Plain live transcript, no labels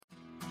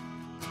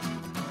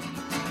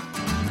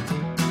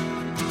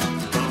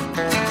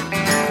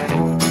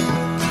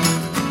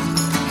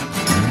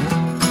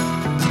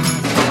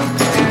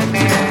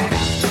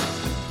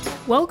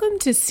Welcome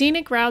to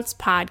Scenic Routes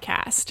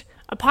Podcast,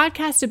 a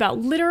podcast about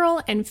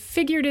literal and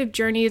figurative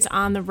journeys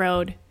on the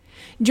road.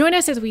 Join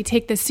us as we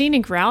take the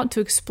scenic route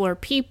to explore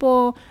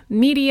people,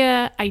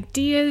 media,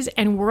 ideas,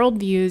 and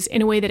worldviews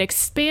in a way that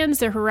expands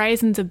the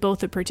horizons of both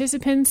the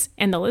participants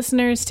and the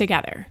listeners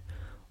together.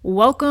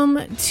 Welcome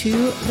to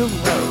the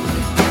road.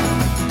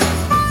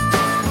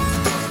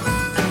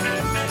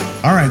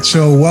 All right,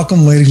 so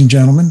welcome, ladies and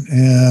gentlemen.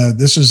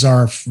 This is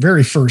our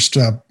very first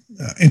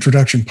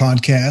introduction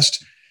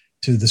podcast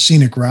to the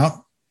Scenic Route.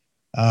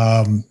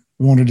 We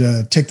wanted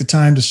to take the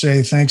time to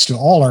say thanks to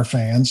all our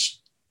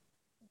fans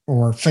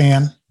or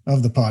fan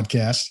of the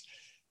podcast.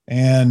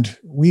 And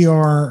we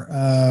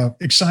are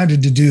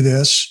excited to do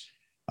this.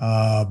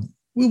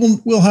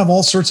 We'll have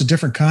all sorts of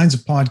different kinds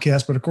of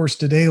podcasts, but of course,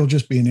 today will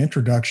just be an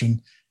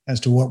introduction as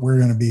to what we're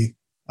going to be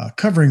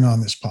covering on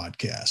this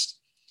podcast.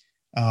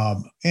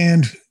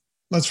 And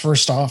let's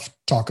first off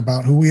talk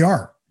about who we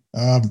are.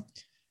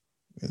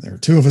 There are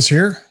two of us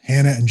here,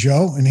 Hannah and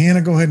Joe. And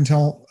Hannah, go ahead and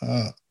tell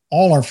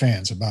all our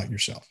fans about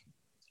yourself.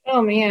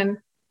 Oh, man.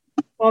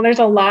 Well, there's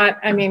a lot.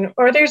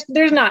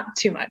 There's not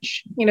too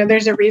much.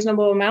 There's a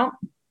reasonable amount.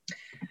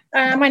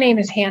 My name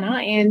is Hannah,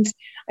 and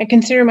I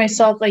consider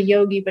myself a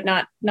yogi, but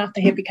not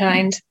the hippie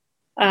kind.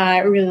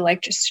 I really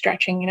like just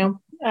stretching,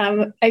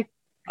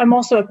 I'm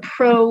also a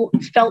pro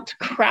felt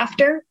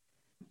crafter.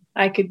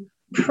 I could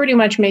pretty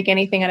much make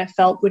anything out of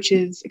felt, which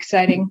is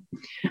exciting.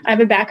 I have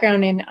a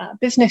background in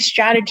business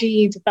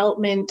strategy,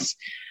 development,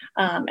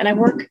 and I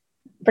work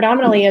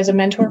predominantly as a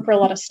mentor for a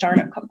lot of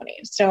startup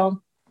companies.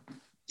 So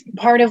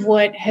part of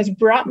what has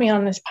brought me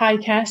on this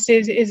podcast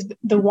is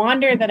the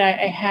wonder that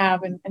I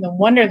have and the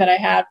wonder that I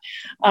have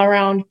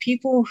around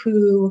people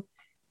who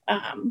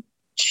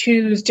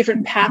choose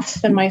different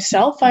paths than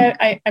myself.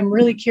 I'm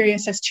really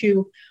curious as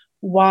to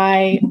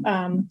why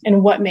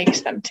and what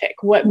makes them tick,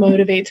 what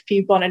motivates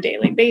people on a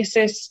daily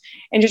basis,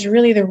 and just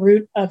really the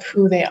root of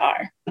who they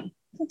are.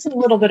 That's a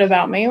little bit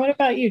about me. What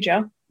about you,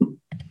 Joe?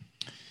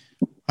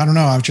 I don't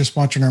know. I was just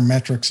watching our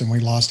metrics and we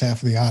lost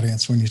half of the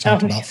audience when you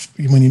talked about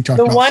the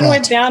one felt.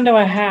 went down to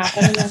a half.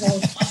 I don't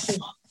know.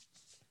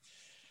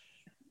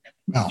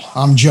 Well,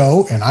 I'm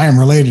Joe and I am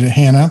related to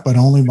Hannah, but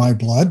only by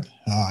blood.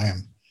 I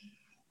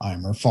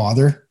am her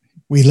father.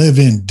 We live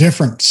in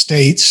different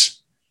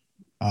states.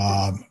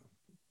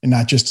 And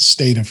not just a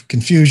state of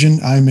confusion.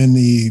 I'm in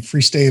the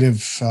free state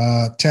of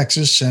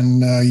Texas,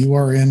 and you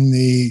are in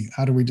the,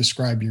 how do we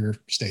describe your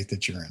state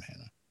that you're in,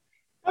 Hannah?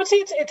 I would say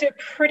it's a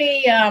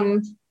pretty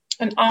an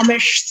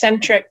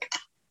Amish-centric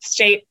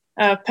state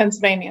of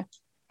Pennsylvania.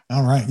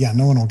 All right. Yeah,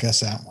 no one will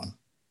guess that one.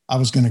 I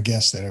was going to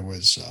guess that it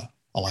was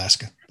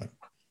Alaska, but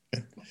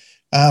good.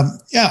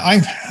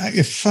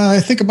 If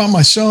I think about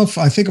myself,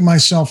 I think of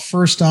myself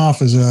first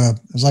off as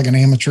like an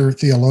amateur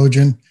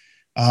theologian.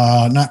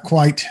 Not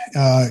quite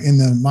in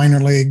the minor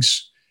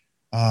leagues,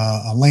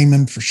 a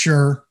layman for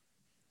sure.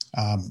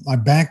 My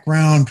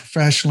background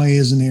professionally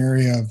is in the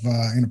area of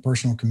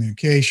interpersonal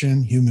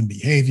communication, human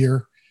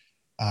behavior.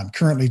 I'm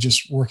currently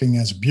just working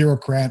as a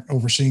bureaucrat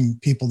overseeing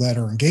people that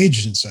are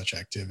engaged in such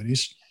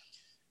activities.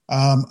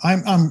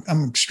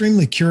 I'm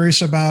extremely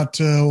curious about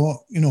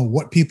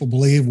what people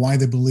believe, why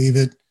they believe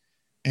it,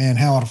 and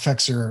how it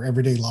affects their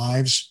everyday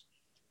lives.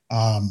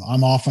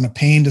 I'm often a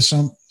pain to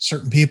some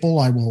certain people.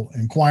 I will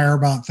inquire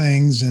about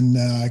things and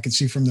I can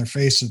see from their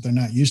face that they're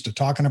not used to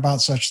talking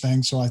about such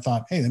things. So I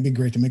thought, hey, that'd be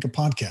great to make a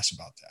podcast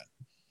about that.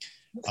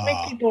 Let's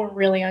make people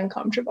really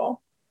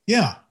uncomfortable.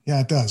 Yeah,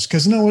 it does.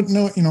 Because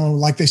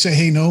like they say,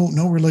 hey,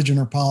 no religion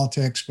or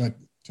politics. But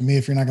to me,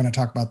 if you're not going to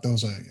talk about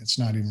those, it's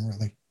not even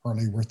really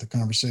hardly worth the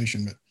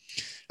conversation. But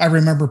I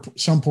remember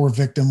some poor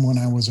victim when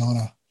I was on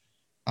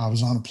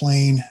a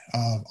plane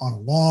on a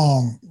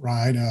long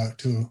ride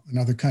to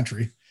another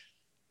country.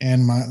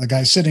 And the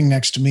guy sitting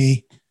next to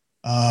me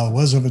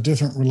was of a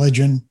different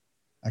religion.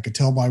 I could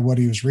tell by what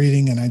he was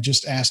reading, and I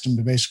just asked him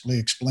to basically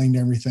explain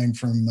everything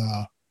from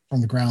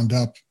the ground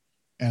up.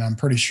 And I'm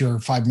pretty sure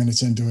 5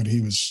 minutes into it, he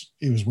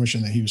was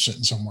wishing that he was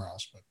sitting somewhere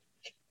else.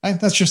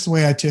 But that's just the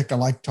way I tick. I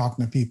like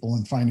talking to people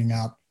and finding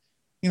out,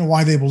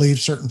 why they believe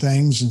certain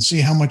things and see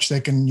how much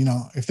they can,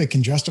 if they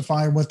can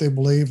justify what they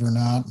believe or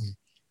not. And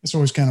it's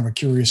always kind of a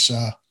curious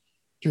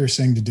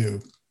thing to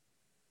do.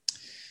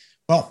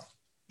 Well,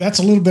 that's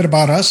a little bit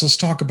about us. Let's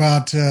talk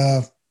about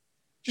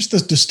just the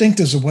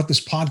distinctives of what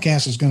this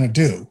podcast is going to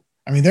do.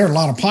 I mean, there are a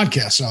lot of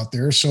podcasts out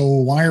there, so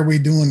why are we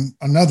doing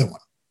another one?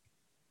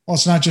 Well,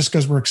 it's not just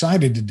because we're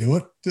excited to do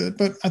it,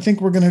 but I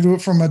think we're going to do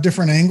it from a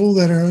different angle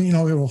that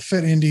it will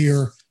fit into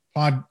your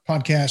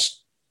podcast,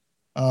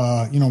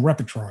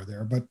 repertoire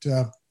there. But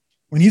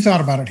when you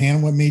thought about it, Hannah,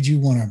 what made you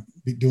want to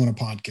be doing a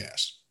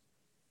podcast?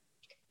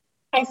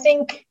 I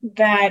think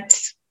that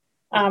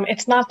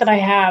it's not that I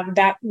have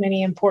that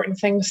many important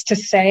things to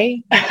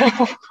say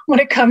when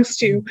it comes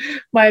to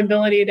my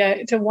ability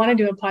to want to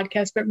do a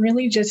podcast, but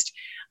really just,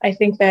 I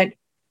think that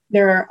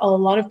there are a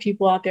lot of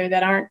people out there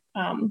that aren't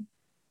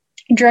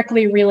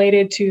directly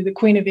related to the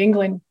Queen of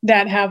England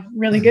that have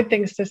really good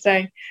things to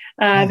say,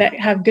 that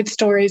have good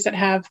stories, that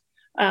have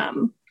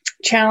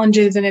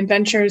challenges and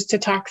adventures to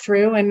talk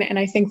through. And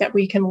I think that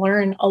we can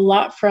learn a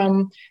lot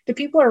from the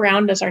people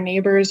around us, our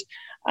neighbors,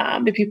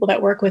 the people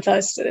that work with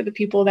us, the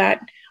people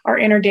that are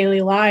in our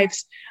daily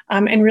lives,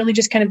 and really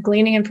just kind of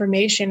gleaning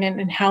information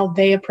and how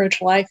they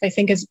approach life, I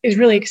think is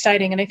really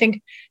exciting. And I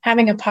think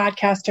having a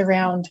podcast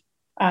around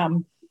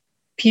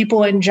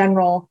people in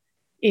general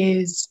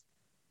is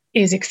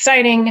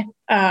exciting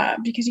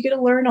because you get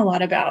to learn a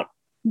lot about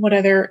what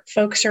other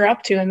folks are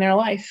up to in their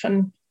life.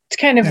 And it's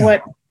kind of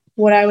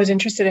what I was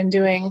interested in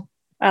doing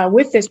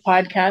with this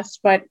podcast,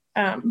 but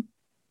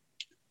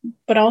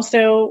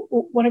also,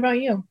 what about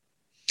you?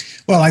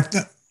 Well,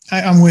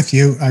 I'm with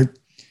you.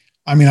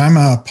 I mean, I'm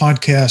a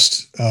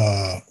podcast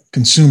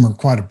consumer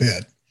quite a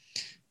bit,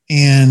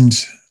 and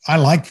I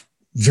like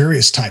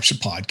various types of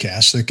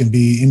podcasts that can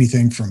be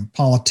anything from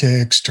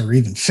politics to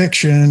even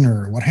fiction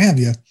or what have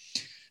you.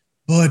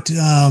 But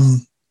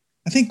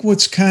I think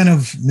what's kind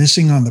of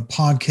missing on the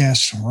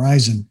podcast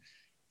horizon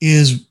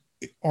is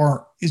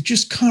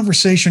just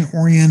conversation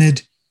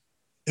oriented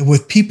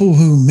with people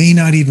who may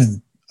not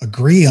even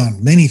agree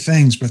on many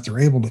things, but they're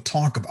able to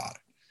talk about it.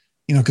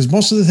 Because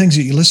most of the things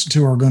that you listen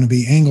to are going to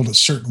be angled a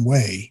certain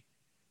way.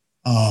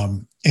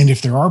 And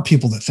if there are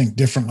people that think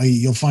differently,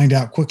 you'll find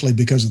out quickly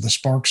because of the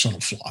sparks that'll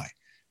fly.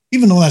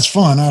 Even though that's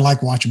fun, I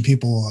like watching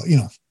people,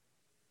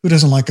 who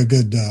doesn't like a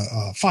good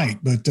fight,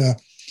 but,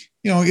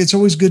 it's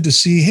always good to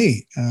see,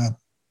 hey,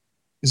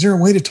 is there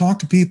a way to talk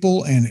to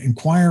people and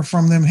inquire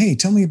from them? Hey,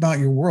 tell me about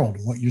your world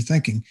and what you're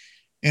thinking,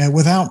 and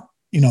without,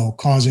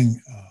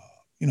 causing,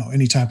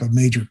 any type of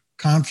major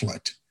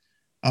conflict.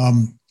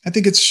 I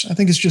think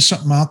it's just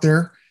something out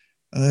there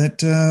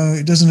that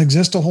it doesn't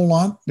exist a whole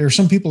lot. There are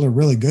some people that are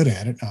really good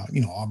at it.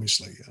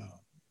 Obviously,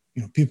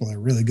 people that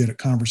are really good at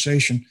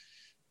conversation.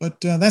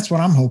 But that's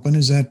what I'm hoping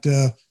is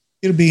that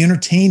it'll be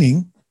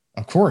entertaining.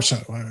 Of course,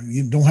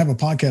 you don't have a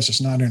podcast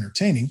that's not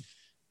entertaining.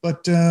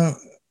 But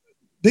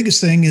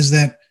biggest thing is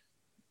that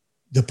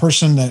the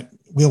person that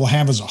we will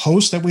have as a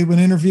host that we would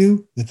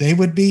interview, that they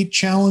would be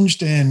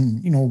challenged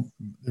and,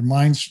 their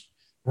minds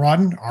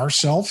broadened.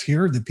 Ourselves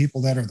here, the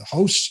people that are the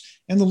hosts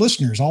and the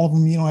listeners, all of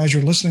them, as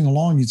you're listening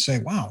along, you'd say,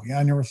 wow, yeah,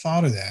 I never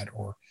thought of that.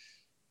 Or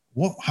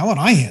how would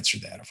I answer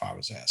that if I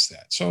was asked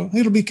that? So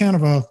it'll be kind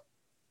of a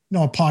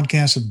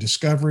podcast of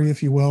discovery,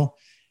 if you will.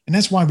 And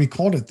that's why we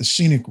called it the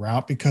scenic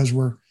route, because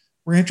we're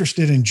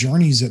interested in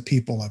journeys that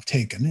people have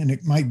taken. And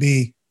it might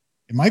be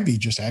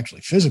just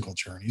actually physical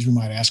journeys. We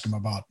might ask them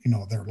about,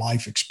 their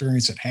life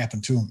experience that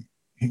happened to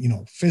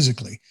them,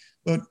 physically,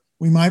 but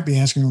we might be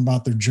asking them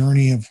about their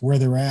journey of where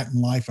they're at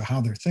in life, or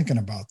how they're thinking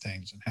about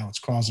things and how it's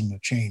caused them to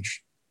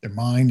change their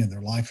mind and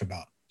their life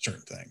about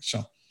certain things.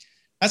 So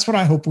that's what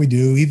I hope we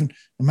do, even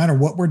no matter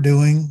what we're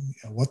doing,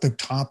 what the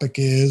topic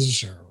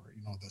is, or,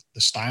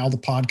 the style of the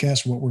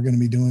podcast, what we're going to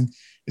be doing,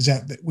 is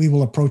that we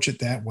will approach it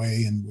that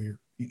way. And we're,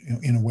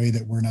 in a way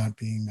that we're not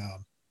being,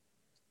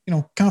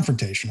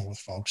 confrontational with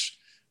folks.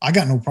 I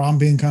got no problem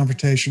being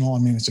confrontational.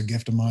 I mean, it's a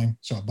gift of mine.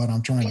 But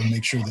I'm trying to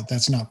make sure that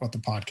that's not what the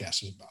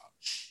podcast is about.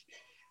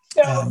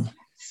 So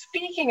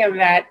speaking of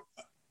that,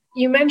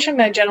 you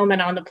mentioned that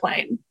gentleman on the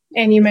plane,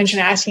 and you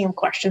mentioned asking him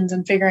questions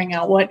and figuring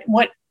out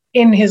what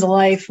in his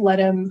life led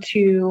him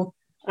to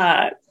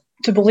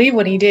believe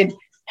what he did.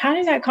 How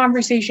did that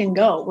conversation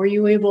go? Were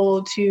you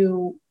able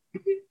to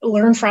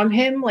learn from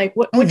him? Like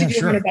what did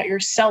you learn about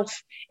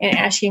yourself in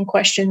asking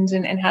questions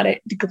and how to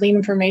glean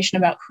information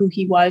about who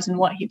he was and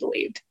what he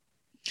believed?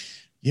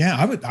 Yeah,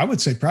 I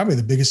would say probably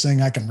the biggest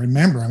thing I can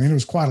remember. I mean, it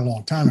was quite a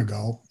long time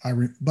ago.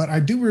 But I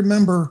do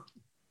remember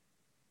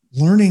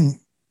learning,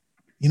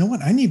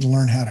 I need to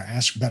learn how to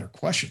ask better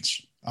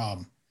questions,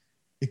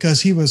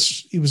 because he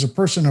was a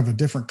person of a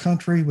different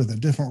country with a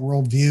different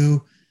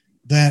worldview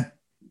that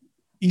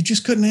you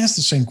just couldn't ask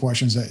the same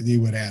questions that you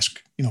would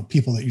ask,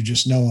 people that you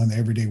just know in the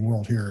everyday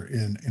world here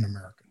in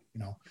America.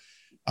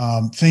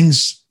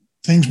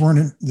 Things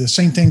weren't, the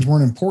same things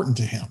weren't important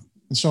to him.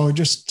 And so it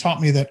just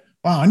taught me that,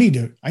 wow, I need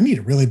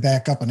to really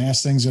back up and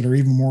ask things that are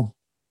even more,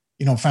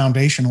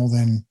 foundational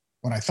than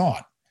what I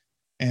thought.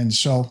 And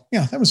so,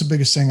 yeah, that was the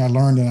biggest thing I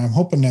learned. And I'm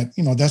hoping that,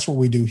 that's what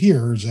we do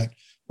here, is that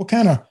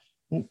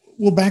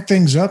we'll back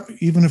things up.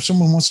 Even if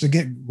someone wants to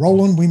get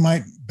rolling, we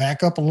might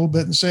back up a little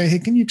bit and say, hey,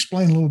 can you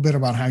explain a little bit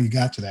about how you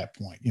got to that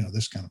point?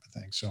 This kind of a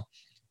thing. So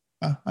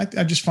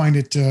I just find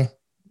it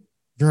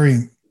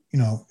very,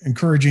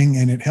 encouraging,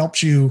 and it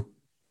helps you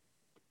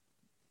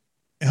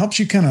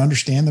kind of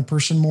understand the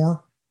person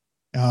more.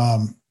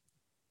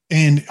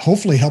 And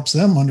hopefully helps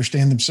them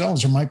understand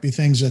themselves. There might be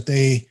things that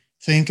they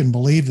think and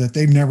believe that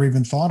they've never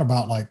even thought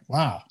about, like,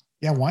 wow,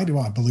 yeah, why do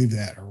I believe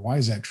that? Or why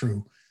is that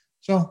true?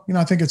 So,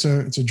 I think it's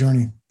a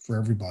journey for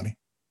everybody.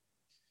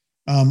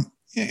 And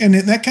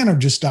that kind of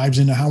just dives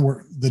into how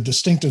the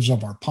distinctives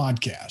of our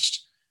podcast.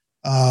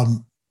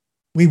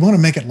 We want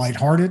to make it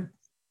lighthearted.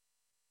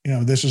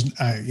 This is,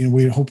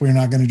 we hope we're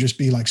not going to just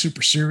be like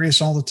super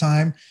serious all the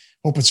time.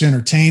 Hope it's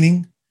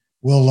entertaining.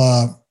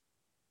 We'll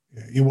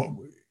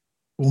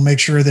make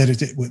sure that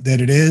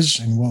it is,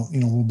 and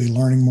we'll be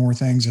learning more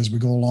things as we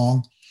go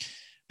along.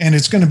 And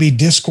it's going to be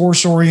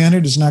discourse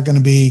oriented. It's not going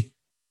to be,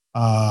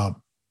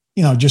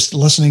 just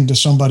listening to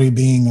somebody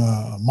being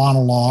a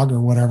monologue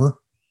or whatever.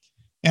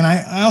 And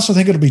I also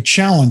think it'll be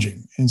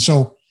challenging. And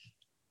so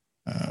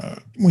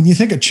when you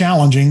think of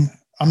challenging,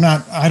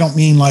 I don't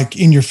mean like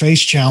in your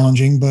face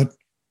challenging, but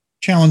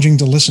challenging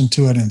to listen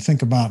to it and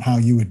think about how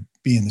you would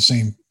be in the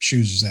same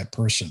shoes as that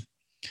person.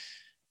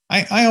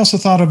 I also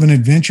thought of an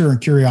adventure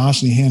and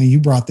curiosity. Hannah, you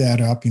brought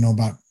that up,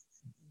 about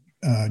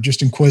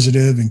just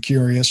inquisitive and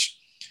curious.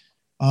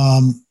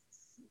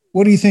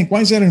 What do you think?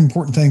 Why is that an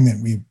important thing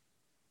that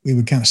we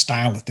would kind of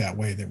style it that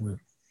way, that we're,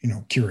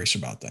 curious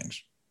about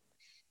things?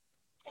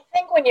 I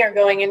think when you're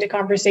going into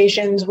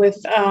conversations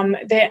with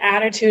the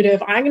attitude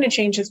of, I'm going to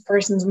change this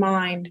person's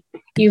mind,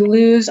 you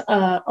lose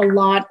a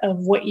lot of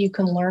what you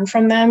can learn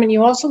from them. And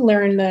you also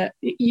learn that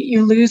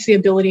you lose the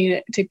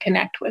ability to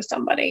connect with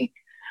somebody.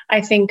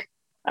 I think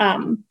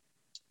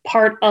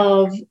part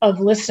of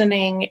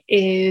listening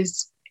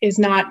is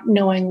not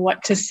knowing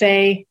what to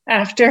say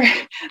after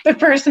the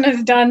person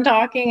is done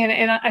talking.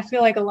 And I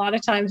feel like a lot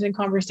of times in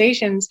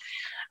conversations,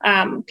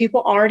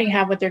 people already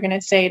have what they're going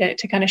to say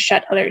to kind of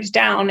shut others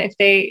down if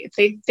they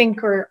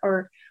think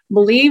or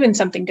believe in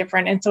something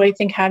different. And so I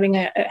think having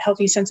a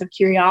healthy sense of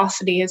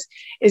curiosity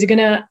is going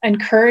to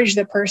encourage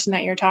the person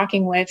that you're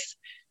talking with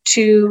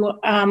to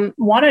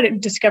want to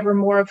discover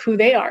more of who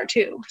they are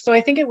too. So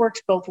I think it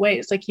works both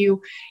ways. Like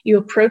you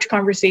approach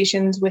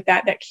conversations with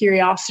that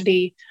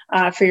curiosity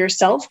for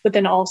yourself, but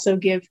then also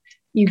give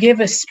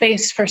a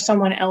space for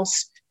someone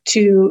else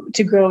to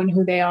grow in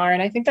who they are.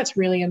 And I think that's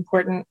really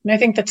important. And I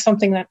think that's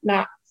something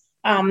that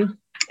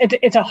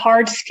it's a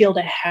hard skill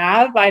to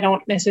have. I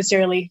don't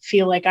necessarily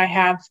feel like I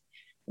have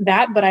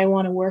that, but I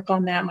want to work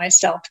on that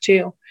myself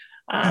too.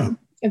 I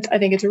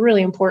think it's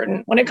really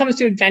important. When it comes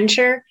to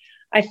adventure,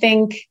 I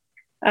think,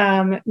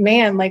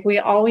 like we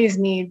always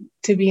need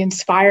to be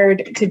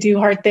inspired to do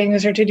hard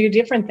things or to do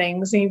different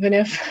things, even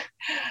if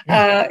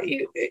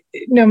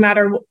no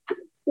matter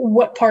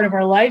what part of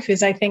our life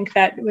is. I think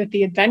that with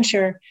the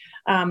adventure,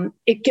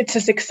 it gets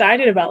us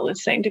excited about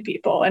listening to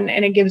people, and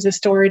it gives a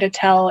story to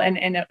tell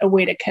and a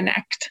way to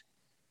connect.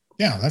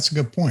 Yeah, that's a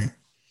good point.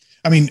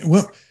 I mean,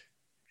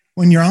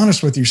 when you're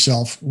honest with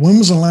yourself, when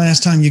was the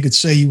last time you could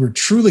say you were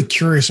truly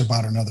curious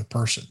about another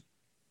person?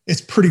 It's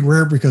pretty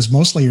rare, because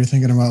mostly you're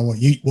thinking about what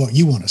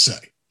you want to say.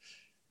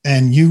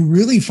 And you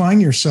really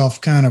find yourself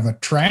kind of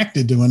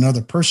attracted to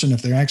another person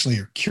if they actually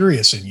are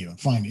curious in you and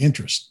find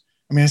interest.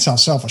 I mean, that's how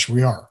selfish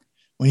we are.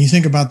 When you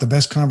think about the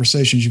best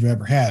conversations you've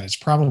ever had, it's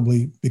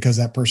probably because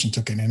that person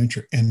took an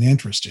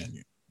interest in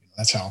you.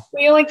 That's how.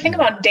 Well, think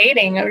about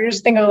dating. I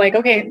just think of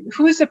okay,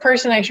 who's the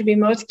person I should be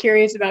most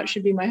curious about?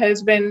 Should be my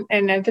husband.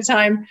 And at the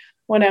time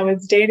when I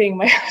was dating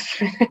my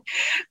husband,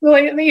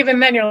 even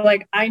then you're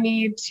like, I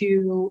need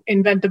to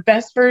invent the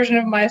best version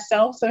of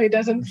myself so he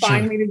doesn't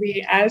find me to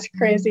be as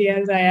crazy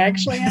as I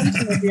actually am.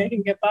 So maybe I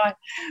can get by.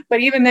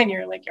 But even then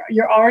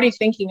you're already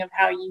thinking of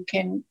how you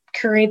can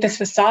create this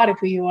facade of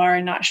who you are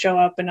and not show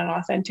up in an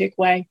authentic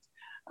way.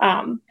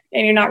 And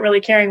you're not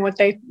really caring what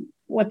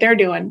they're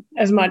doing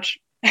as much.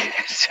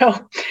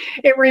 So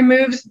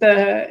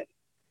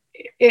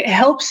it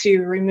helps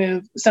you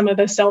remove some of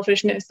the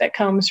selfishness that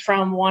comes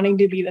from wanting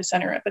to be the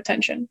center of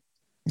attention.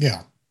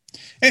 Yeah.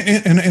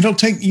 And it'll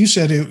take, you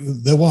said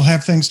they will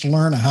have things to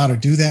learn on how to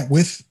do that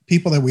with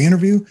people that we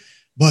interview,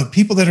 but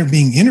people that are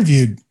being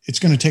interviewed, it's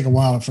going to take a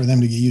while for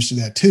them to get used to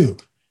that too.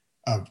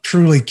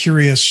 Truly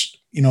curious,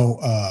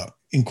 inquisitive,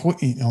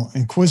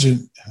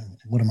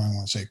 what am I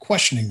want to say?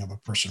 Questioning of a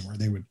person, where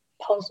they would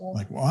puzzle.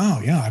 Like, wow,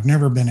 yeah, I've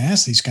never been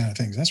asked these kind of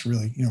things. That's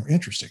really,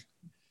 interesting.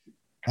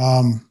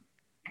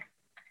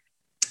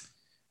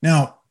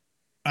 Now,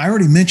 I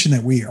already mentioned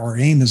that our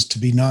aim is to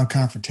be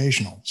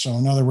non-confrontational. So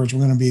in other words,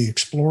 we're going to be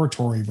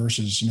exploratory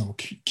versus,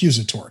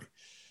 accusatory.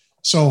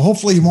 So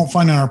hopefully you won't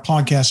find on our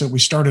podcast that we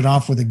started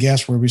off with a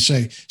guest where we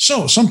say,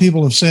 so some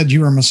people have said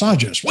you're a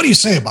misogynist. What do you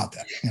say about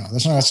that?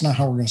 That's not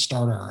how we're going to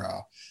start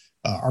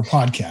our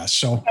podcast.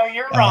 So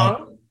you're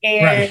wrong.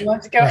 And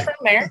let's go from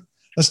there.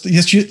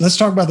 Let's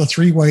talk about the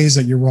 3 ways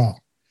that you're wrong.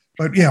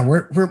 But yeah,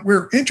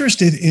 we're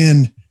interested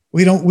in,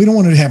 we don't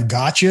want to have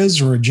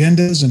gotchas or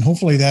agendas, and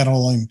hopefully that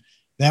will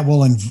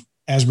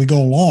as we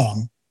go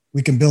along,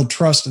 we can build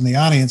trust in the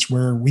audience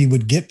where we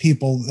would get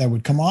people that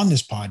would come on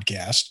this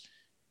podcast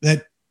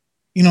that,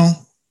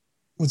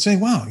 would say,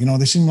 wow,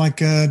 they seem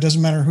like it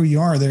doesn't matter who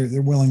you are,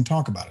 they're willing to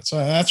talk about it. So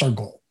that's our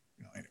goal,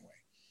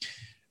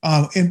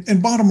 anyway.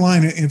 And bottom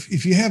line,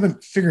 if you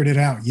haven't figured it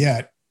out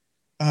yet,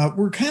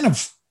 we're kind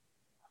of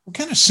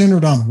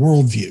centered on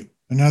worldview.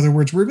 In other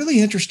words, we're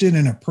really interested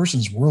in a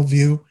person's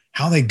worldview,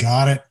 how they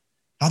got it,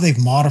 how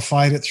they've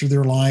modified it through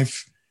their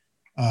life,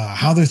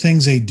 how the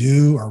things they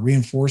do are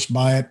reinforced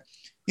by it.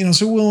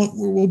 So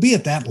we'll be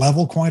at that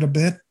level quite a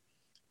bit,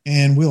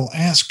 and we'll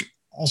ask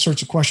all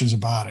sorts of questions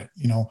about it.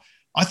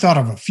 I thought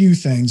of a few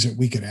things that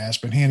we could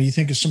ask, but Hannah, you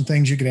think of some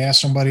things you could ask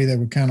somebody that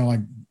would kind of like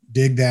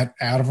dig that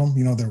out of them,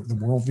 the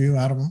worldview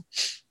out of them?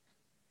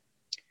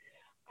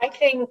 I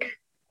think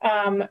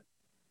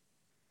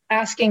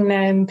asking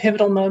them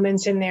pivotal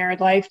moments in their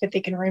life that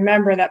they can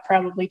remember that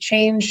probably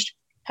changed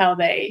how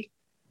they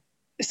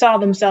saw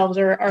themselves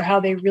or how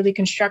they really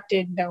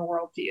constructed their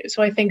worldview.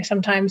 So I think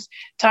sometimes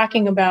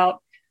talking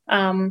about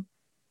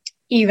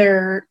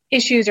either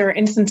issues or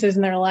instances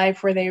in their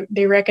life where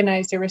they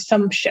recognize there was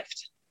some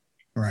shift.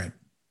 Right.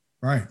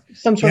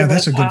 Some sort of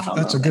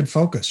that's a good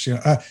focus.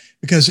 Yeah,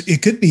 because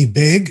it could be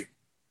big,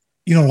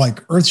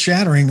 like earth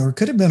shattering, or it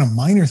could have been a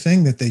minor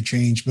thing that they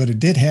changed, but it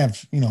did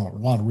have, a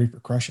lot of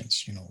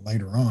repercussions,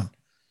 later on.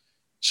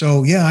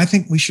 So yeah, I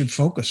think we should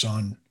focus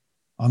on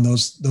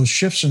those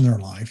shifts in their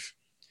life.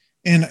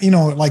 And,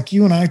 like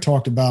you and I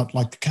talked about,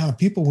 like the kind of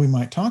people we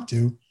might talk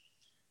to,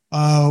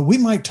 we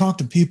might talk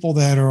to people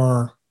that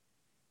are,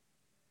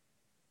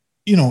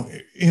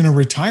 in a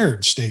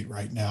retired state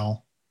right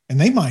now, and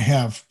they might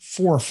have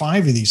 4 or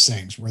 5 of these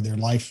things where their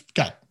life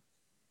got,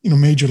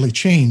 majorly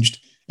changed.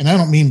 And I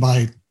don't mean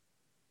by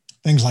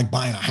things like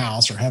buying a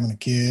house or having a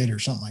kid or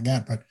something like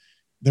that, but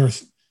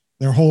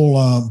their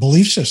whole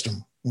belief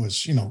system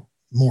was,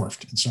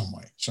 morphed in some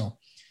way. So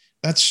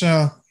that's,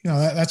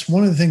 that's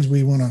one of the things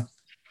we want to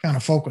kind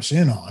of focus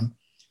in on.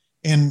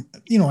 And,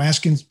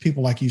 asking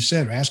people, like you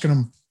said, asking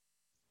them,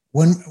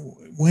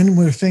 when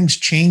were things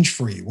change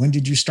for you? When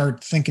did you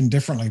start thinking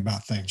differently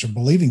about things or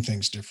believing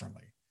things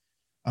differently?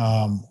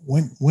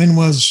 When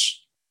was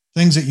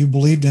things that you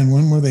believed in,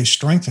 when were they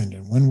strengthened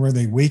and when were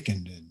they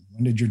weakened? And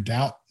when did you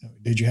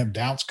have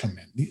doubts come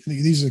in?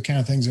 These are the kind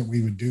of things that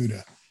we would do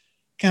to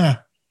kind of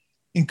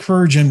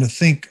encourage them to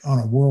think on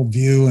a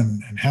worldview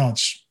and how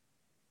it's,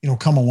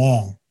 come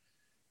along.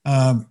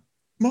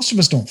 Most of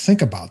us don't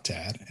think about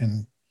that.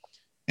 And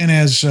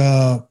as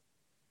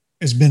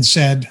has been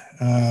said,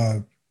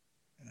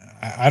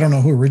 I don't know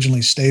who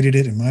originally stated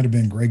it. It might've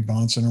been Greg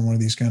Bahnsen or one of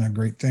these kind of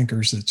great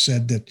thinkers that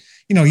said that,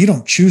 you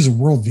don't choose a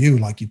worldview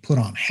like you put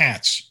on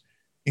hats.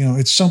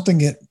 It's something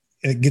that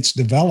it gets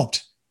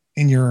developed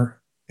in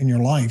your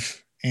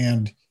life.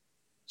 And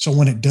so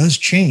when it does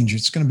change,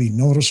 it's going to be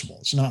noticeable.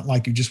 It's not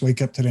like you just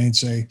wake up today and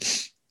say,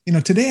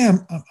 today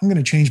I'm going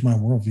to change my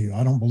worldview.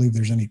 I don't believe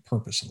there's any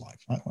purpose in life.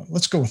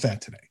 Let's go with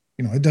that today.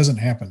 It doesn't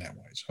happen that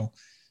way. So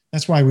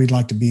that's why we'd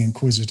like to be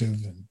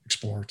inquisitive and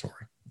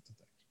exploratory.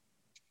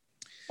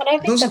 But I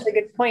think that's a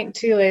good point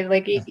too.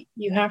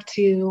 You have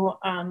to,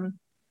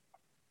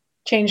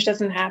 change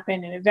doesn't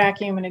happen in a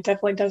vacuum, and it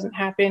definitely doesn't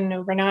happen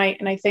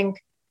overnight. And I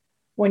think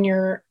when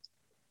you're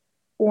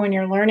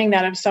learning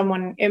that of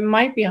someone, it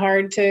might be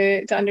hard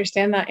to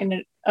understand that in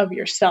and of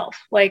yourself.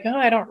 Like,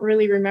 I don't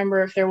really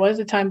remember if there was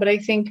a time, but I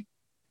think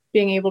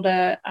being able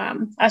to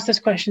ask those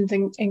questions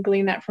and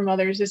glean that from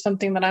others is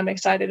something that I'm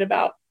excited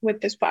about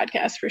with this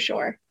podcast for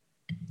sure.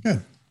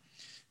 Good.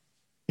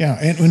 Yeah.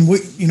 And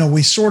when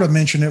we sort of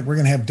mentioned it, we're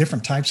going to have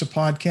different types of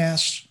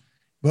podcasts,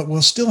 but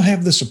we'll still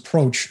have this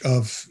approach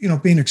of,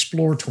 being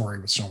exploratory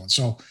with someone.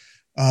 So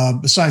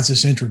besides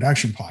this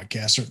introduction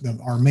podcast,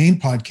 our main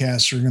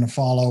podcasts are going to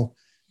follow,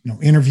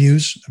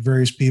 interviews of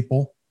various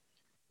people.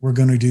 We're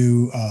going to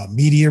do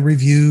media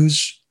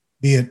reviews,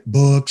 be it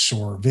books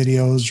or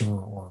videos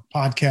or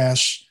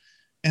podcasts.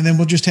 And then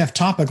we'll just have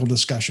topical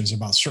discussions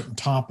about certain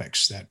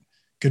topics that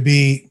could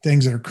be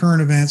things that are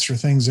current events or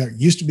things that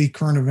used to be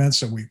current events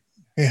that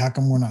hey, how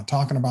come we're not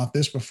talking about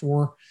this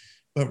before?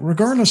 But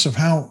regardless of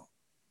how,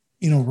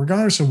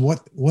 regardless of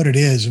what it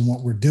is and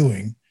what we're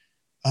doing,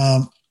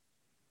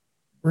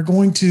 we're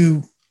going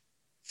to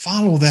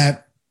follow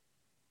that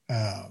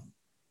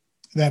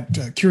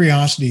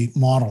curiosity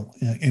model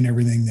in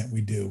everything that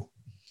we do.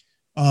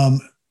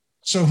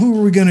 So who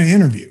are we going to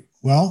interview?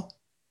 Well,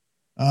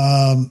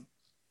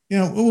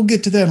 we'll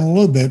get to that in a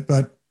little bit,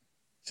 but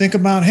think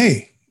about,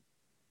 hey,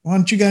 why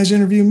don't you guys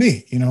interview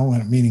me?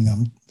 Meaning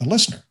I'm the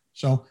listener.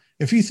 So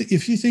if you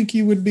think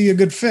you would be a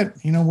good fit,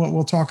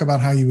 we'll talk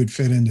about how you would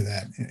fit into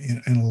that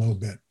in a little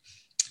bit.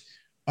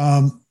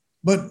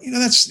 But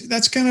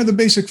that's kind of the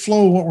basic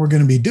flow of what we're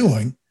going to be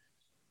doing.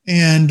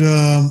 And,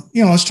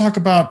 let's talk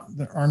about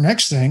our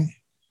next thing,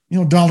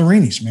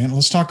 Dollarinis, man.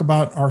 Let's talk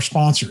about our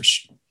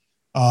sponsors.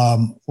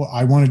 Well,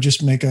 I want to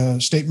just make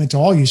a statement to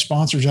all you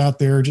sponsors out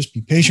there. Just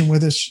be patient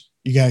with us.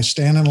 You guys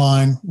stand in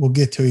line. We'll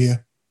get to you.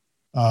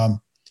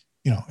 I'm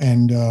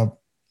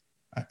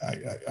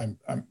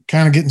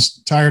kind of getting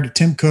tired of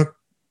Tim Cook,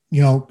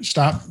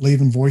 stop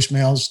leaving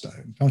voicemails.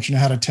 Don't you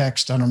know how to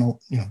text? I don't know,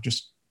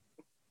 just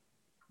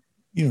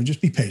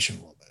be patient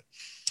a little bit.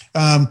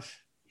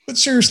 But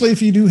seriously,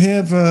 if you do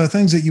have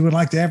things that you would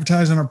like to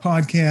advertise on our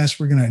podcast,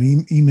 we're going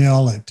to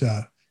email at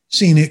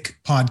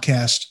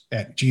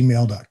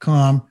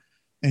scenicpodcast@gmail.com.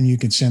 And you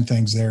can send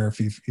things there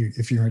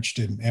if you're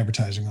interested in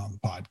advertising on the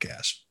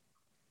podcast.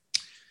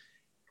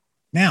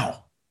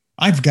 Now,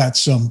 I've got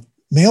some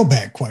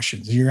mailbag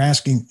questions. You're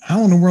asking,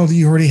 how in the world do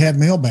you already have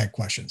mailbag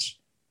questions?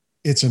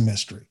 It's a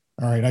mystery.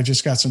 All right. I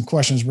just got some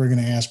questions we're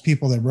going to ask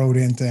people that wrote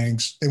in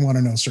things. They want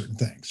to know certain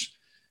things.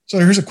 So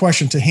here's a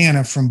question to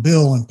Hannah from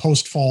Bill in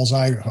Post Falls,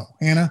 Idaho.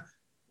 Hannah,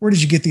 where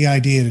did you get the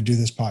idea to do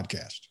this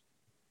podcast?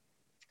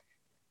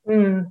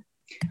 Well,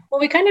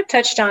 we kind of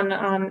touched on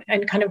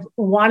and kind of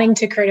wanting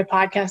to create a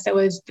podcast that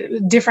was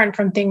different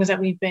from things that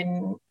we've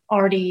been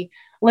already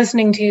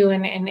listening to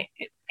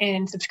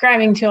and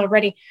subscribing to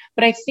already.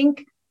 But I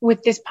think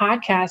with this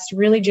podcast,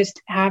 really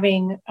just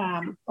having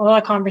a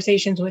lot of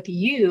conversations with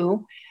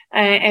you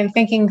and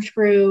thinking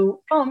through,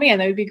 oh man,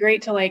 that would be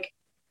great to like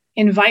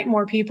invite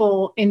more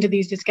people into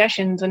these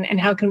discussions and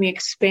how can we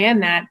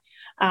expand that?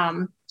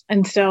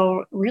 And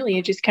so really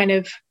it just kind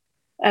of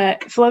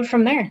flowed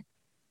from there.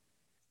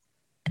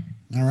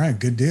 All right,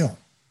 good deal.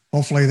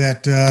 Hopefully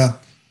that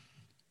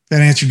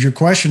answered your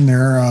question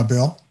there,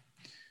 Bill.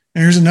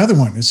 And here's another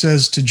one. It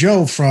says to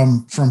Joe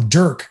from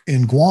Dirk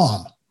in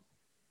Guam.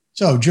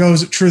 So, Joe,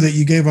 is it true that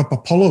you gave up a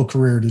polo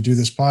career to do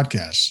this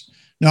podcast?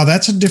 No,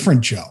 that's a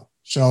different Joe.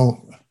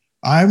 So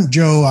I'm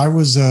Joe. I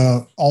was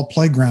all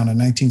playground in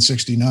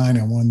 1969.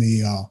 I won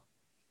the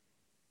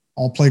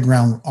all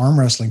playground arm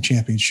wrestling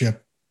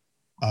championship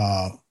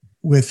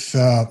with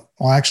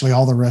actually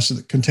all the rest of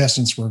the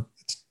contestants were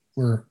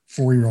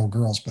 4-year-old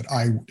girls, but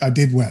I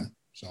did win.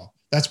 So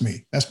that's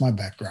me. That's my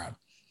background.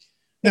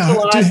 Now,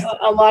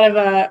 a lot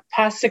of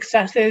past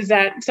successes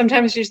that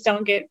sometimes just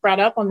don't get brought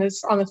up on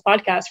this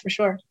podcast for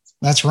sure.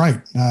 That's right.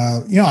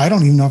 I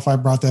don't even know if I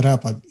brought that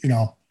up, but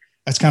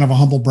that's kind of a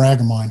humble brag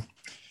of mine.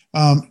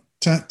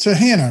 To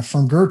Hannah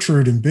from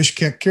Gertrude in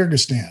Bishkek,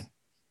 Kyrgyzstan.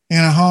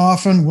 Hannah, how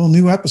often will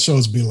new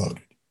episodes be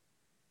loaded?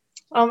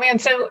 Oh man.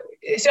 So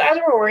as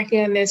we're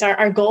working on this,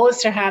 our goal is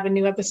to have a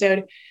new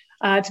episode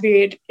to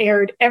be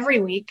aired every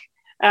week.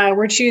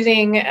 We're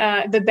choosing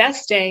the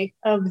best day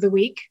of the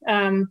week.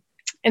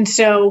 And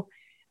so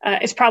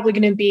it's probably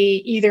going to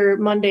be either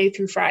Monday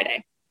through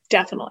Friday.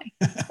 Definitely.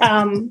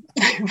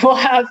 We'll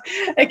have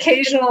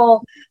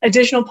occasional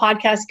additional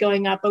podcasts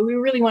going up, but we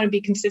really want to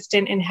be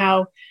consistent in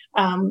how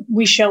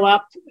we show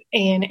up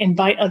and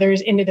invite others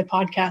into the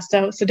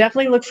podcast. So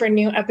definitely look for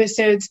new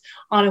episodes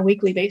on a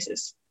weekly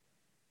basis.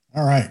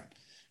 All right.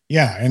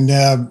 Yeah.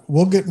 And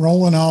we'll get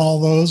rolling on all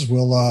those.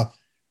 We'll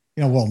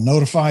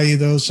notify you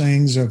those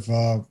things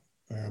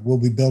we'll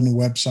be building a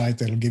website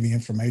that'll give you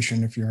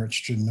information if you're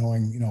interested in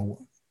knowing,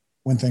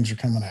 when things are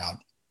coming out.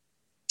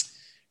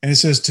 And it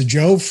says to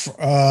Joe,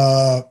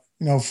 from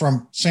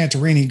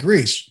Santorini,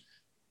 Greece,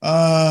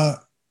 does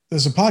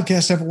the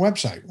podcast have a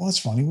website? Well, that's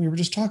funny. We were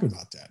just talking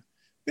about that.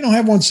 We don't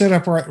have one set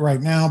up right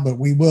now, but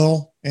we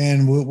will,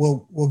 and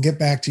we'll get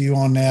back to you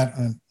on that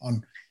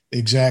on the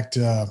exact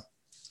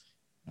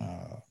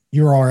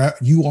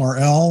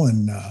URL,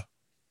 and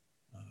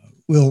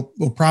we'll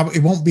probably,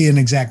 it won't be an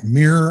exact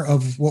mirror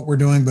of what we're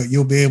doing, but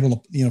you'll be able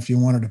to, if you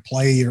wanted to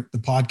play the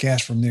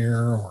podcast from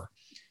there or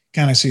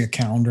kind of see a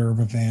calendar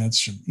of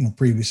events,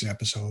 previous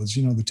episodes,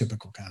 the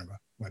typical kind of a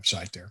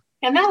website there.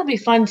 And that'll be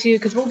fun too,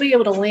 because we'll be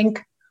able to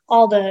link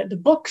all the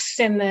books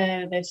and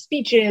the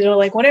speeches or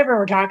like whatever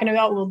we're talking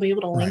about, we'll be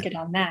able to link it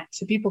on that.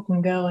 So people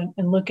can go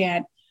and look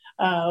at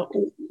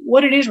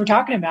what it is we're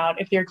talking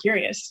about if they're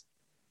curious.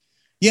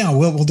 Yeah,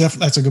 we'll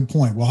definitely, that's a good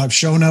point. We'll have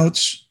show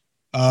notes.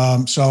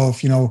 So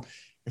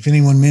if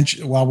anyone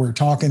mentioned while we're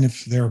talking,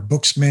 if there are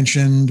books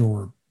mentioned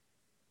or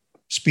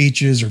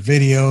speeches or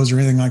videos or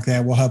anything like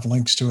that, we'll have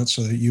links to it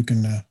so that you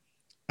can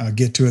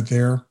get to it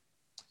there.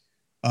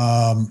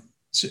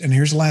 And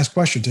here's the last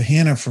question to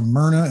Hannah from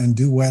Myrna in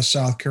Due West,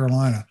 South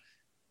Carolina.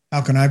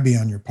 How can I be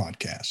on your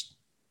podcast?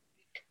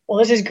 Well,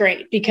 this is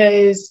great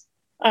because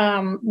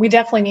we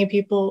definitely need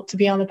people to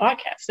be on the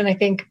podcast. And I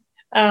think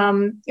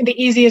the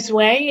easiest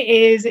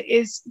way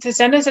is to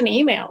send us an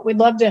email. We'd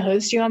love to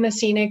host you on the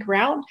Scenic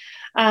Route.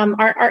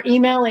 Our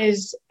email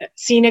is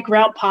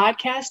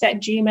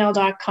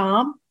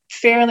scenicroutepodcast@gmail.com.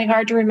 Fairly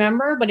hard to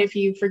remember, but if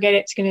you forget it,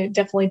 it's going to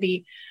definitely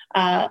be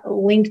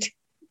linked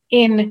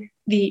in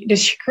the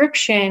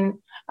description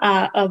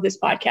of this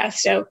podcast.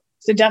 So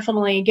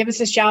definitely give us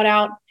a shout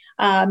out.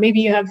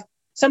 Maybe you have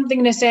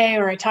something to say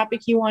or a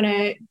topic you want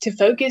to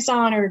focus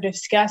on or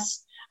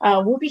discuss.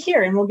 We'll be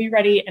here and we'll be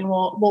ready, and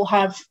we'll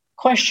have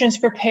questions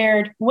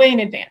prepared way in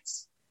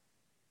advance.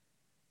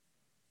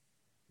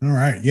 All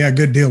right. Yeah,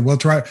 good deal. We'll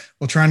try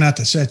not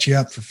to set you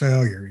up for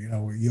failure.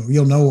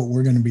 You'll know what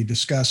we're going to be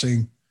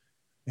discussing,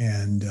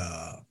 and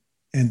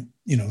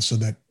so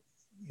that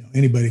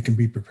anybody can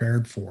be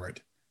prepared for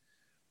it.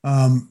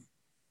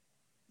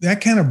 That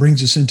kind of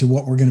brings us into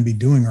what we're going to be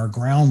doing, our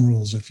ground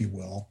rules, if you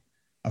will,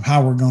 of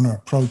how we're going to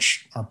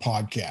approach our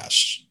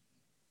podcasts.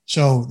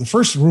 So the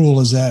first rule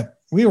is that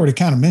we already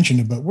kind of mentioned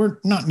it, but we're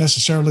not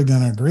necessarily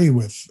going to agree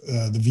with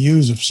the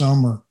views of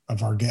some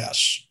of our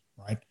guests,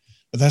 right?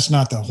 But that's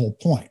not the whole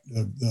point.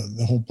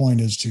 The whole point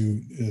is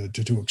to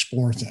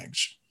explore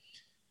things.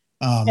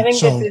 I think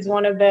this is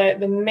one of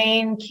the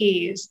main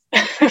keys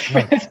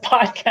for this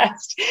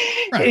podcast.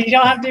 Right. You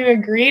don't have to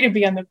agree to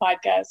be on the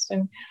podcast.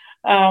 And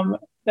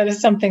that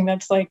is something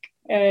that's like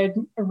a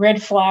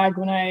red flag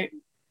when I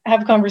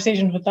have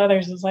conversations with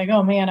others. It's like,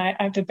 oh man, I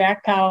have to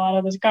backpedal out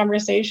of this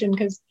conversation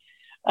because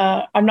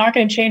I'm not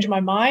going to change my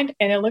mind.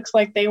 And it looks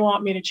like they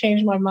want me to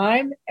change my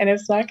mind, and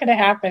it's not going to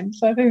happen.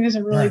 So I think this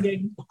is a really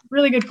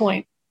good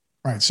point.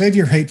 Right. Save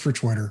your hate for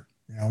Twitter.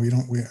 We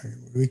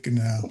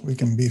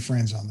can be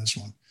friends on this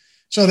one.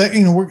 So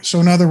that, so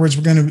in other words,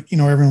 we're going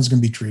to, everyone's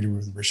going to be treated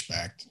with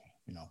respect,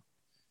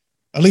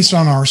 at least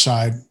on our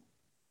side.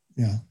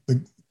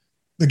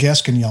 The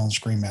guests can yell and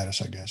scream at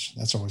us, I guess.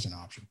 That's always an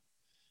option.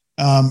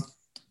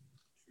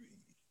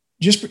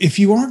 just if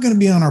you aren't going to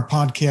be on our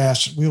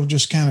podcast, we'll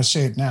just kind of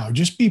say it now.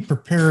 Just be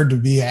prepared to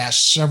be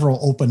asked several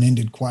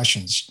open-ended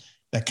questions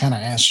that kind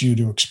of ask you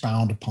to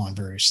expound upon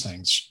various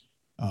things.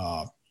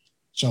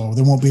 So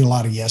there won't be a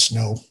lot of yes,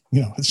 no,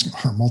 it's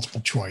our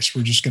multiple choice.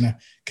 We're just going to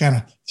kind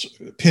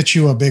of pitch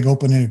you a big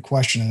open-ended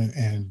question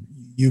and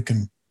you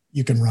can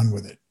run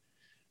with it.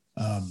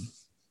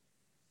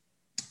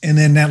 And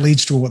then that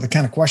leads to what the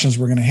kind of questions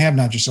we're going to have,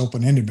 not just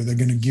open-ended, but they're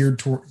going to geared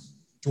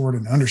toward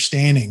an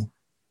understanding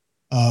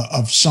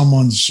of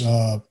someone's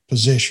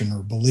position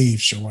or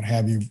beliefs or what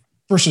have you,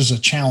 versus a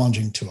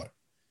challenging to it.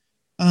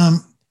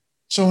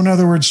 So in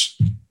other words,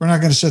 we're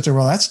not going to sit there,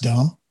 well, that's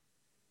dumb.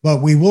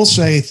 But we will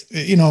say,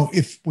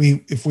 if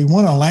we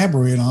want to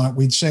elaborate on it,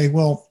 we'd say,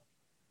 well,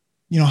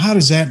 how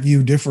does that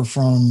view differ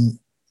from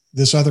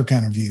this other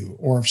kind of view?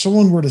 Or if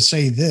someone were to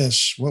say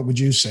this, what would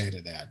you say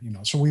to that?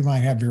 So we might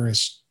have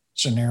various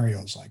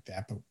scenarios like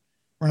that, but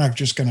we're not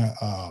just going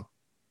to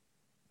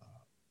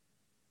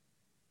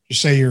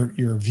just say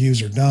your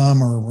views are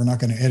dumb, or we're not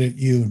going to edit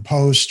you in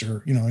post,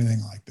 or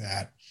anything like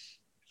that.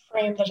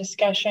 Frame the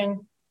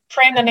discussion,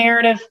 frame the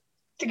narrative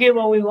to get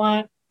what we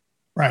want.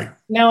 Right.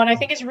 No, and I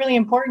think it's really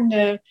important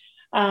to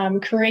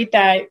create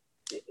that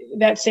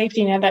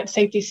safety net, that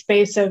safety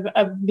space of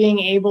being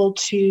able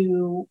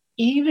to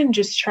even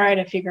just try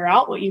to figure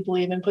out what you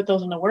believe and put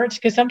those into words.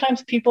 Because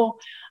sometimes people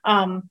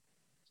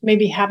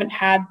maybe haven't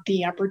had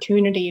the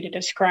opportunity to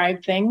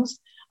describe things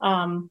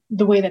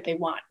the way that they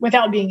want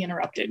without being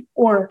interrupted,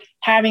 or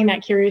having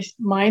that curious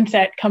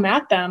mindset come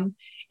at them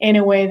in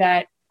a way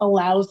that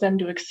allows them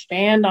to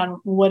expand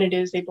on what it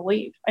is they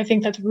believe. I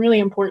think that's really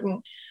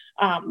important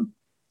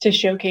to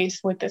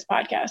showcase with this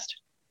podcast.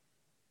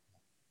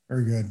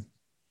 Very good.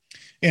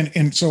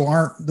 And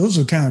so those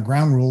are kind of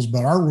ground rules,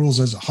 but our rules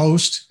as a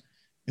host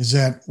is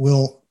that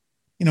we'll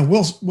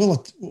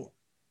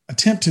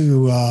attempt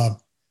to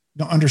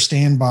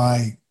understand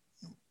by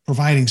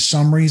providing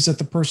summaries that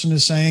the person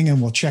is saying,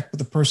 and we'll check with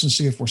the person,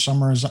 see if we're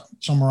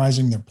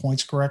summarizing their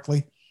points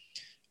correctly.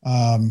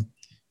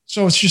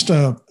 So it's just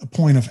a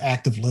point of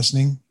active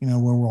listening,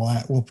 where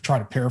we'll try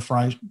to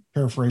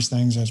paraphrase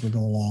things as we go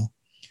along.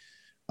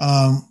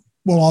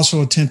 We'll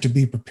also attempt to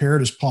be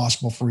prepared as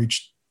possible for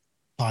each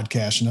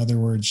podcast. In other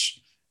words,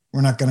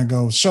 we're not going to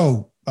go,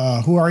 so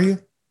who are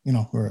you?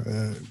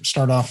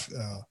 Start off,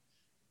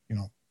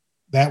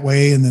 that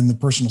way. And then the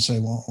person will say,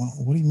 well,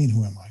 what do you mean,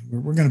 who am I?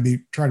 We're going to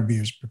try to be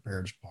as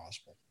prepared as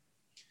possible.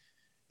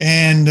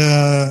 And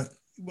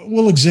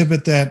we'll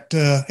exhibit that,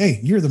 hey,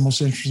 you're the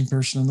most interesting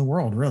person in the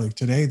world, really.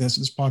 Today, this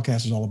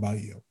podcast is all about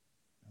you.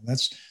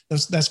 That's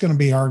going to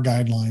be our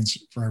guidelines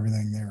for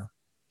everything there.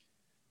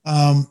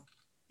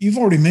 You've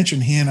already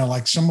mentioned, Hannah,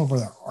 like some of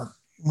our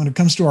when it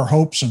comes to our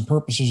hopes and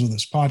purposes of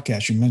this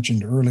podcast, you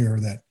mentioned earlier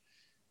that,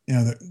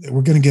 that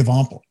we're going to give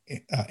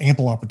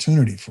ample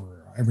opportunity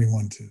for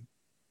everyone to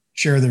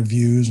share their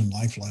views and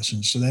life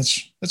lessons. So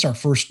that's our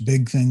first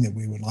big thing that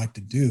we would like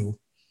to do.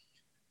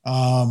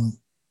 And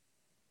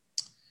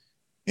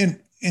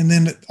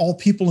then all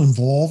people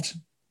involved,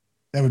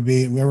 that would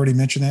be, we already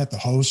mentioned that, the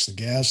host, the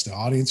guest, the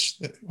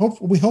audience.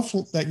 We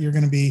hopeful that you're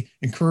going to be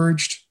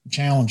encouraged,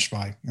 challenged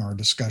by our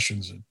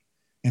discussions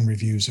and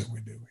reviews that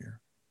we do here.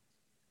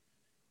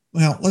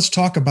 Well, let's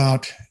talk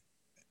about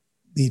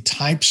the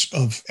types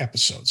of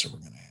episodes that we're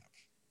going to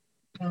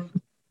have.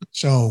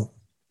 So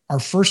our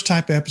first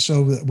type of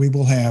episode that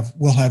we'll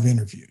have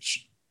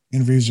interviews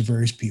of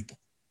various people.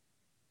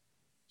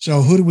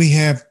 So who do we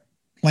have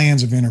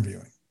plans of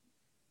interviewing?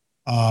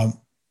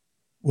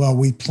 Well,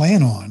 we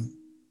plan on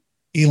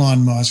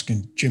Elon Musk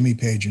and Jimmy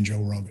Page and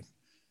Joe Rogan.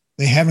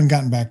 They haven't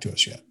gotten back to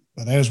us yet,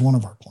 but that is one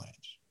of our plans.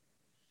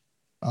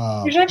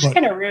 Which is actually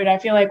kind of rude. I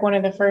feel like one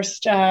of the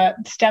first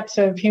steps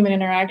of human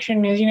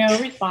interaction is,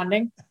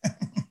 responding.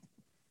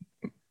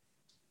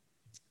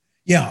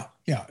 Yeah.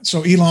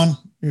 So Elon,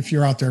 if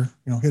you're out there,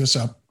 hit us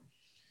up.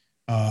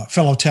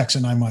 Fellow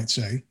Texan, I might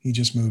say. He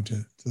just moved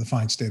to the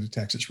fine state of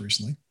Texas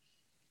recently.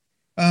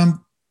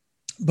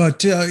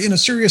 But in a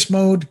serious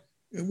mode,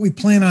 we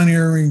plan on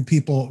interviewing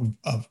people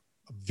of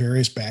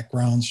various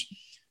backgrounds.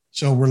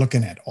 So we're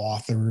looking at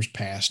authors,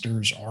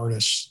 pastors,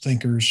 artists,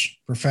 thinkers,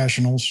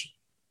 professionals,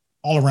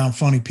 all around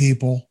funny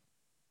people,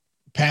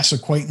 past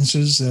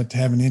acquaintances that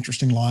have an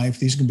interesting life.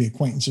 These can be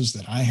acquaintances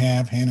that I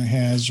have, Hannah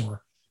has,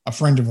 or a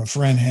friend of a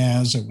friend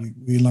has, that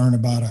we learn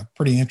about a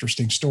pretty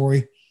interesting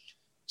story.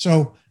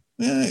 So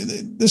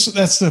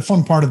that's the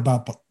fun part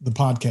about the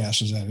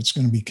podcast, is that it's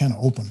going to be kind of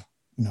open,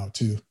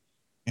 to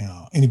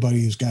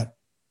anybody who's got,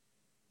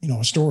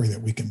 a story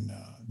that we can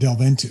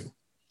delve into.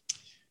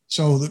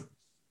 So the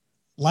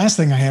last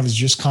thing I have is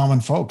just common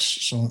folks.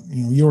 So,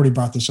 you already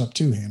brought this up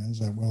too, Hannah, is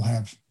that we'll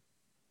have,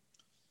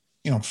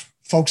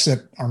 folks that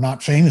are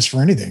not famous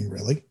for anything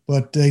really,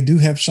 but they do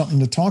have something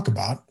to talk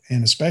about.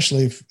 And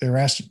especially if they're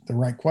asked the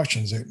right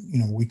questions, that,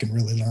 we can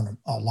really learn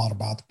a lot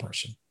about the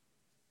person.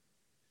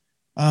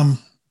 And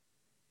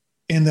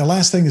the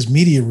last thing is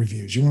media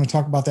reviews. You want to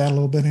talk about that a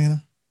little bit,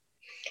 Hannah?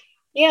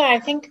 Yeah, I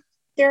think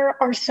there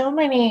are so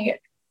many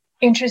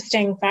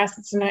interesting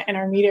facets in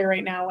our media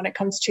right now when it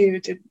comes to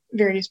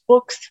various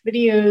books,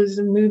 videos,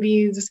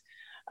 movies,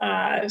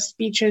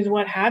 speeches,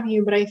 what have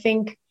you. But I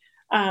think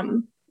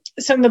some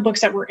of the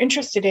books that we're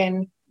interested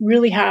in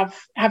really have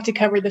to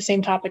cover the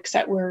same topics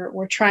that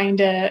we're trying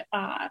to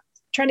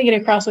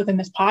get across within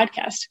this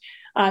podcast.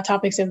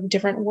 Topics of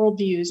different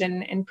worldviews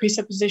and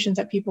presuppositions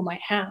that people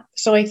might have.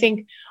 So I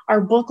think our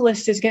book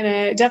list is going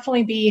to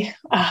definitely be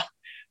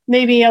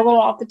maybe a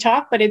little off the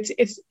top, but it's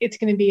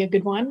going to be a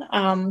good one.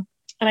 And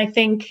I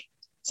think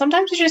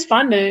sometimes it's just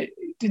fun to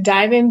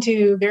dive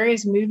into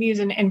various movies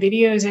and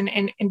videos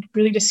and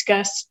really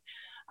discuss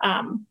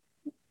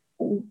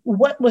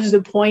what was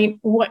the point,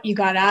 what you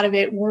got out of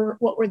it,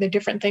 what were the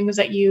different things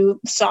that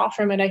you saw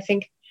from it. I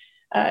think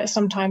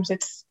sometimes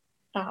it's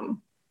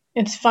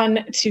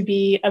fun to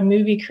be a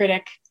movie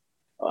critic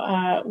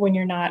when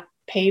you're not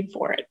paid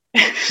for it.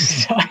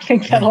 So I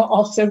think that'll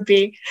also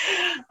be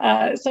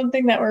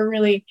something that we're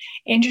really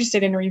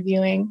interested in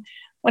reviewing.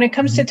 When it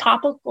comes to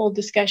topical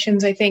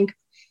discussions, I think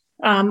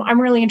I'm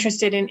really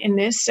interested in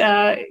this.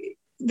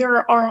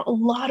 There are a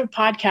lot of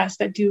podcasts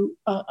that do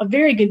a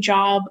very good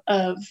job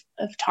of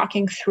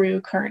talking through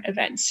current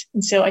events.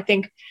 And so I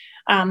think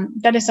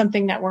that is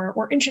something that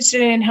we're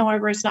interested in.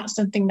 However, it's not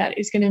something that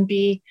is going to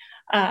be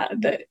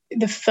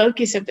the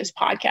focus of this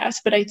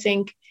podcast, but I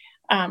think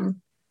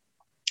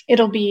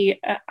it'll be,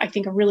 I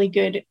think, a really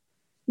good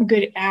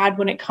ad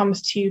when it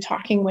comes to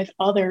talking with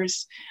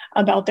others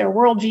about their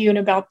worldview and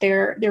about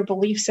their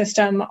belief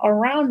system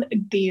around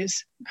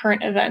these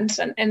current events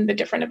and the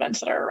different events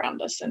that are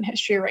around us in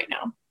history right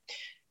now.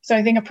 So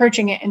I think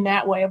approaching it in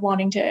that way of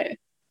wanting to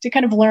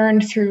kind of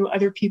learn through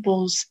other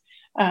people's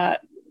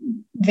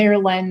their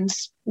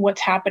lens,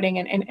 what's happening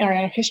in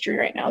our history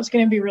right now is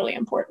going to be really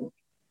important.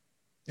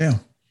 Yeah.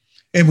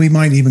 And we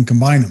might even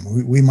combine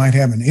them. We might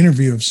have an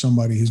interview of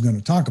somebody who's going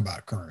to talk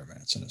about current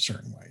events in a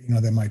certain way. You know,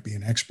 they might be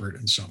an expert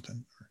in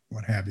something or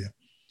what have you.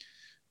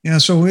 Yeah.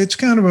 So it's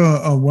kind of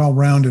a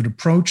well-rounded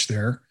approach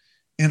there.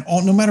 And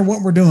no matter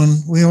what we're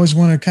doing, we always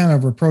want to kind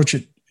of approach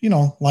it, you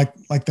know, like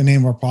the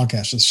name of our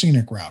podcast, the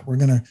scenic route. We're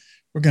going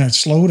to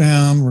slow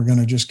down. We're going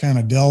to just kind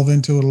of delve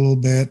into it a little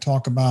bit,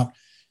 talk about,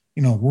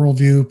 you know,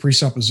 worldview,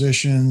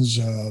 presuppositions,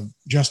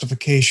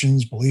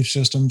 justifications, belief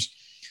systems.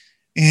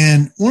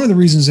 And one of the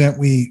reasons that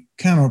we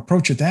kind of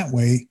approach it that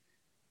way,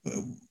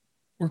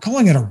 we're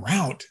calling it a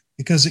route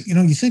because, you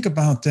know, you think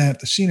about that,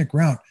 the scenic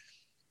route,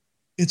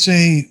 it's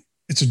a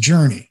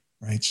journey,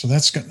 right? So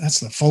that's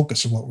the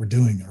focus of what we're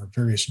doing, our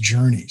various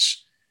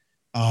journeys.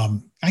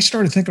 I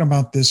started thinking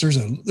about this. There's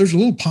a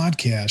little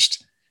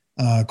podcast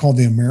called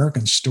The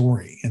American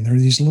Story, and there are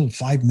these little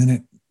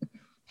 5-minute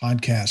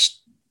podcast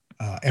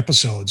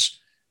episodes.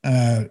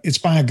 It's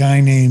by a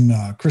guy named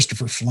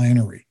Christopher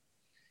Flannery.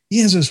 He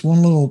has this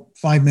one little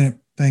 5-minute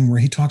thing where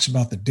he talks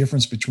about the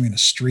difference between a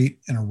street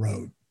and a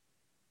road.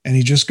 And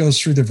he just goes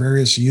through the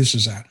various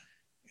uses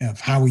of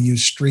how we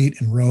use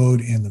street and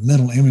road and the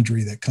mental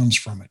imagery that comes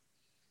from it.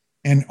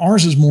 And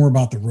ours is more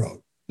about the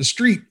road. The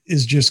street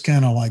is just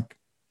kind of like,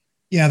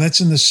 yeah,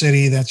 that's in the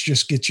city. That's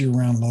just gets you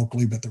around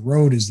locally. But the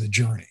road is the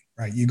journey,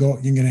 right? You're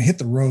going to hit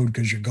the road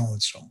because you're going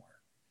somewhere.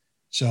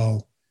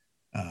 So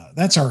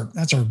that's our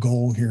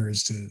goal here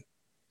is to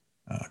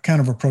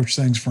kind of approach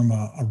things from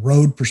a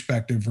road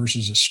perspective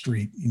versus a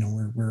street. You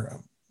know,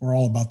 we're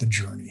all about the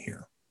journey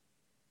here.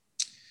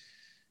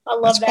 I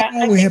love that.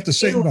 All we have to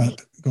say about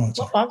it. Go on.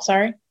 Sorry. I'm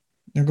sorry.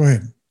 No, go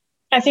ahead.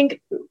 I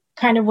think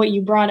kind of what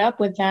you brought up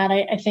with that,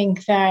 I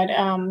think that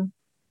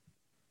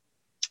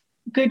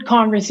good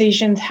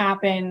conversations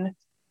happen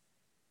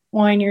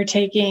when you're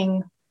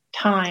taking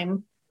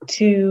time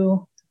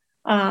to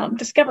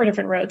discover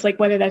different roads, like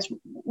whether that's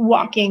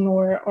walking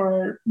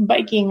or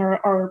biking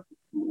or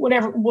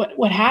whatever,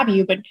 what have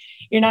you, but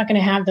you're not going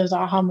to have those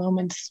aha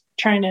moments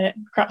trying to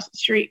cross the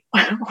street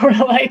or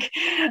like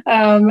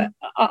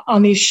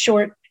on these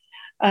short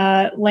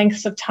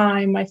lengths of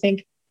time. I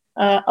think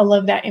I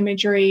love that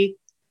imagery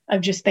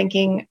of just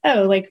thinking,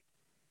 oh, like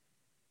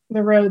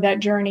the road, that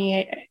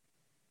journey,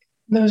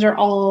 those are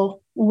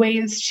all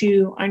ways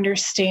to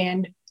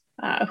understand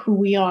who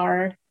we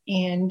are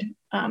and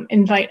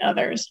invite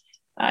others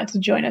to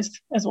join us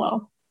as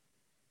well.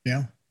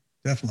 Yeah,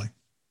 definitely.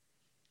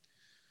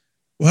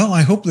 Well,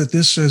 I hope that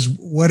this has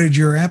whetted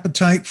your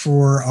appetite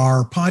for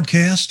our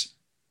podcast.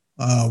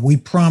 We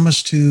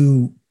promise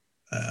to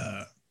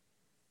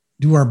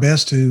do our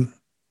best to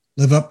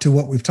live up to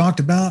what we've talked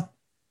about,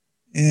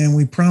 and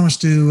we promise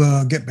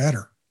to get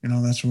better. You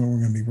know, that's what we're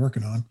going to be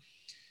working on.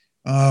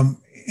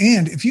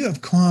 And if you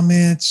have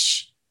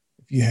comments,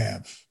 if you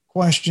have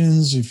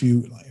questions, if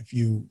you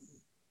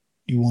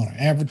want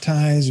to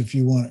advertise, if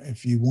you want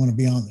to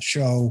be on the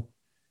show,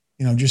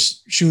 you know,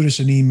 just shoot us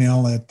an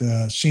email at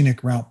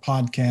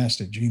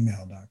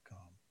scenicroutepodcast@gmail.com,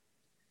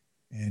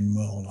 and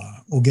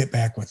we'll get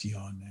back with you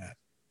on that.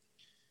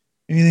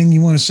 Anything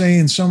you want to say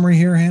in summary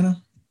here,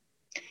 Hannah?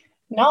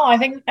 No, I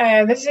think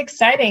this is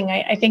exciting.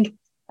 I think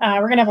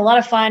we're going to have a lot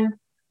of fun,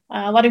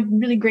 a lot of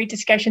really great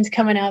discussions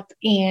coming up,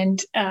 and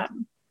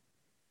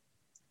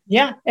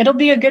yeah, it'll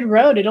be a good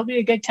road. It'll be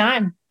a good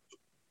time.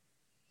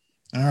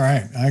 All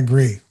right. I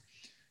agree.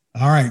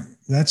 All right.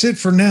 That's it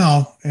for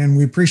now. And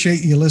we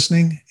appreciate you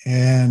listening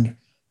and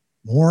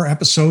more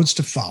episodes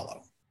to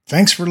follow.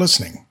 Thanks for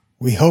listening.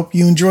 We hope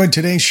you enjoyed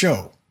today's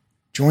show.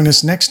 Join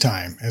us next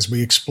time as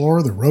we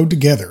explore the road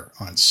together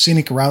on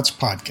Scenic Routes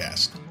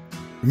Podcast.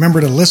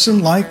 Remember to listen,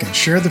 like, and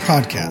share the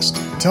podcast.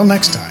 Until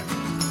next time,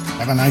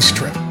 have a nice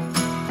trip.